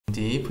In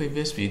the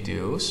previous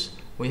videos,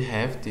 we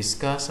have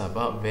discussed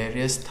about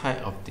various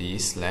types of the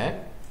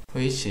slab,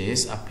 which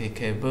is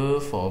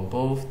applicable for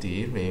both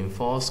the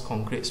reinforced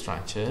concrete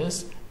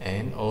structures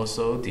and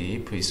also the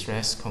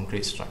prestressed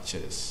concrete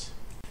structures.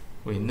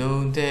 We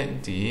know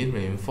that the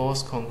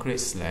reinforced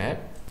concrete slab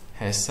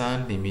has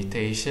some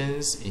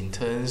limitations in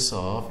terms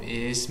of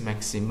its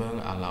maximum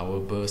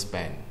allowable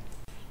span,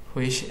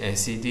 which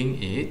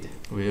exceeding it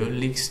will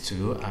lead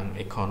to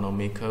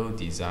uneconomical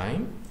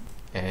design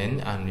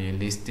and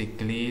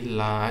unrealistically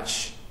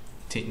large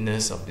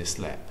thickness of the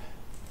slab.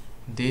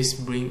 This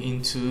brings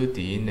into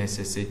the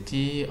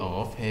necessity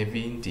of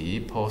having the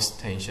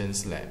post-tension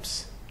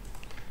slabs.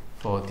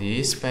 For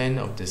the span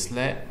of the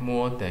slab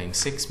more than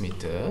 6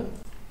 meters,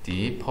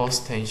 the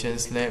post-tension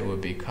slab will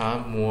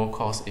become more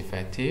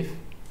cost-effective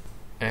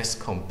as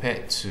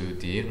compared to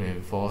the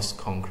reinforced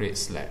concrete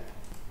slab.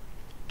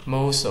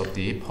 Most of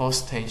the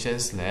post-tension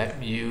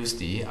slab use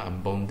the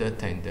unbonded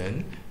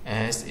tendon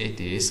as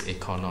it is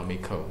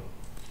economical.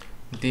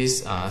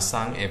 These are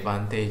some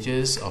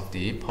advantages of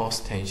the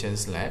post-tension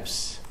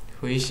slabs,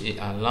 which it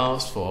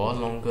allows for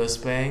longer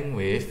span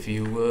with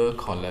fewer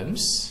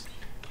columns.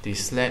 The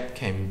slab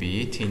can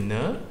be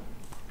thinner,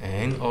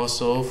 and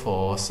also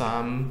for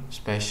some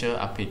special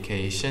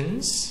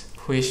applications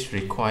which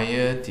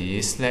require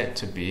the slab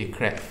to be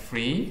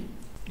crack-free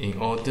in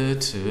order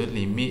to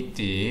limit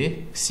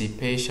the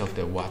seepage of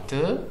the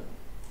water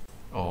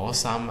or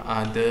some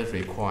other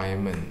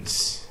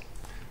requirements.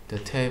 The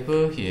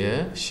table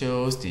here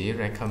shows the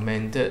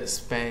recommended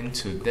span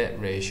to depth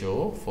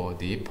ratio for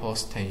the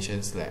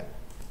post-tension slab.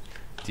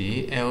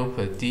 The L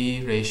per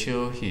D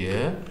ratio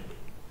here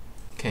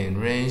can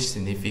range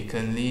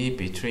significantly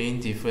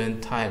between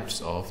different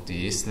types of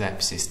the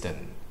slab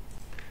system.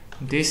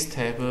 This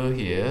table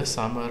here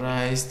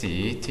summarizes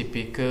the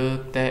typical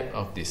depth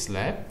of the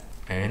slab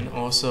and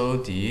also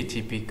the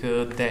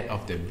typical depth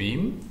of the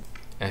beam,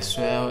 as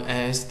well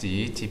as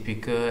the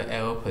typical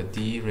L per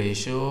D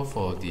ratio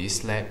for the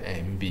slab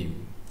and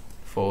beam.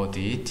 For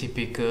the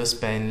typical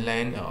span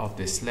length of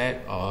the slab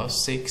of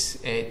 6,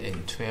 8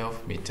 and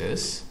 12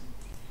 meters,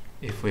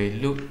 if we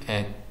look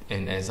at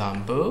an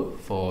example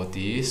for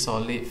the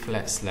solid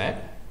flat slab,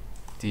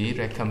 the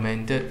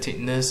recommended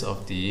thickness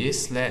of the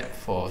slab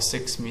for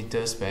 6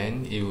 meter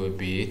span, it will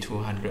be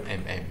 200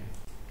 mm.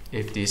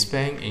 If the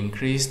span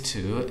increased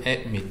to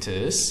 8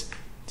 meters,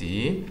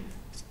 the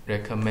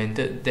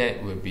recommended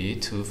depth will be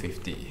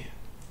 250.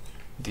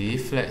 The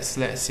flat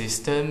slab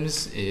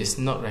systems is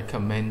not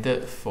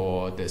recommended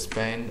for the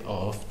span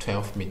of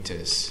 12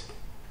 meters.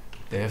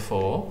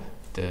 Therefore,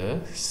 the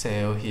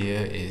cell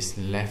here is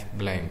left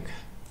blank.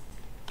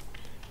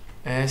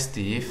 As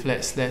the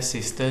flat slab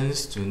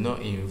systems do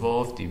not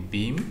involve the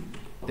beam,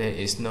 there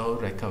is no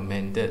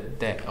recommended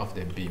depth of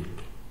the beam.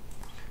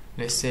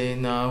 Let's say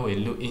now we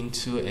look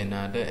into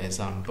another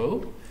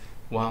example,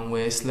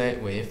 one-way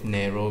slab with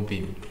narrow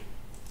beam.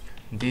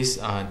 These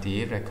are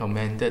the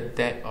recommended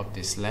depth of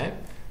the slab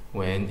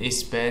when its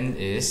span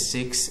is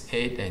 6,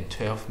 8 and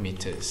 12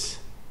 meters.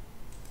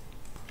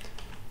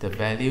 The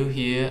value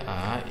here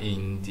are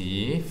in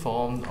the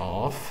form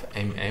of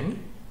mm.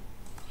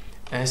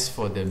 As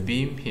for the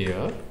beam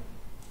here,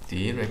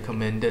 the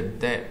recommended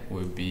depth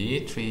will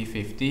be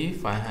 350,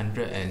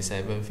 500 and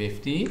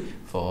 750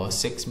 for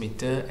 6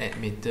 meters, 8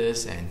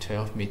 meters and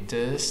 12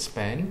 meters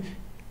span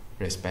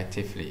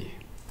respectively.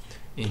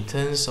 In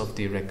terms of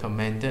the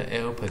recommended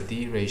L per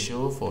D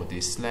ratio for the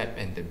slab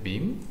and the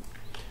beam,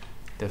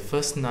 the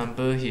first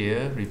number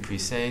here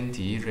represents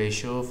the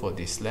ratio for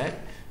the slab,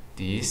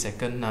 the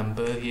second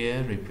number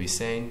here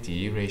represents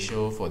the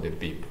ratio for the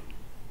beam.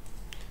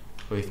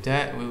 With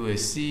that, we will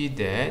see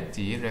that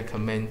the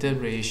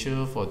recommended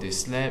ratio for the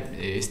slab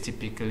is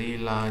typically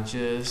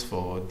larger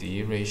for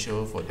the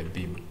ratio for the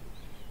beam.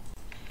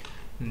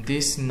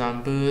 These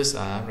numbers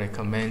are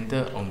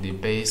recommended on the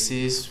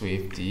basis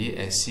with the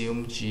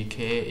assumed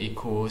GK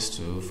equals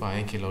to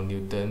 5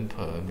 kN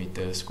per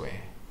meter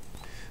square.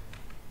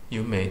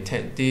 You may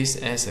take this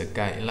as a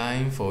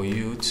guideline for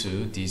you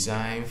to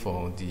design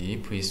for the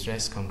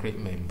prestressed concrete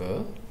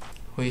member,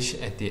 which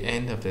at the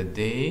end of the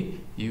day,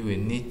 you will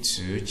need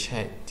to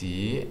check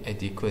the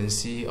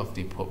adequacy of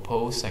the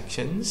proposed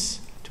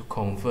sections to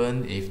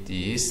confirm if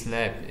the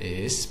slab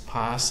is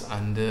passed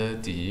under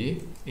the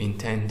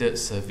intended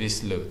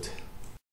service load.